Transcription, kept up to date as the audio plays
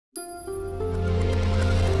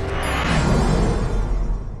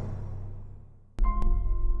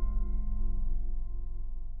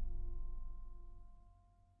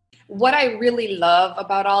what I really love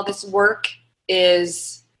about all this work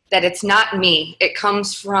is that it's not me. It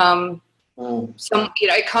comes from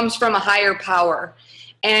it comes from a higher power,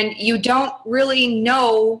 and you don't really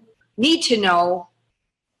need to know.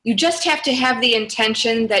 You just have to have the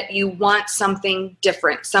intention that you want something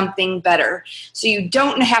different, something better. So you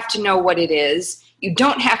don't have to know what it is. You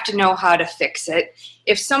don't have to know how to fix it.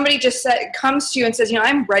 If somebody just comes to you and says,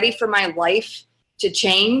 I'm ready for my life to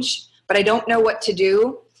change, but I don't know what to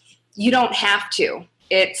do, you don't have to.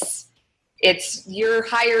 It's your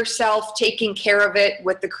higher self taking care of it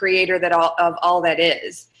with the creator of all that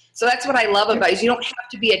is. So that's what I love about it, is you don't have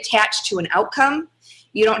to be attached to an outcome.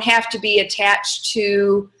 You don't have to be attached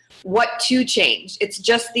to what to change. It's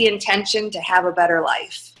just the intention to have a better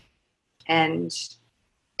life. And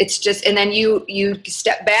it's just, and then you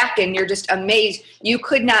step back and you're just amazed. You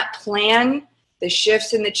could not plan the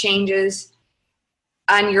shifts and the changes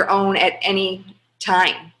on your own at any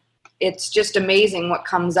time. It's just amazing what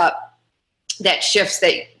comes up that shifts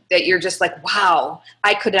that you're just like, wow,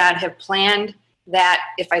 I could not have planned that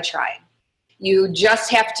if I tried. You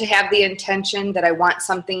just have to have the intention that I want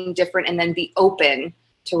something different, and then be open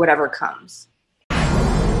to whatever comes.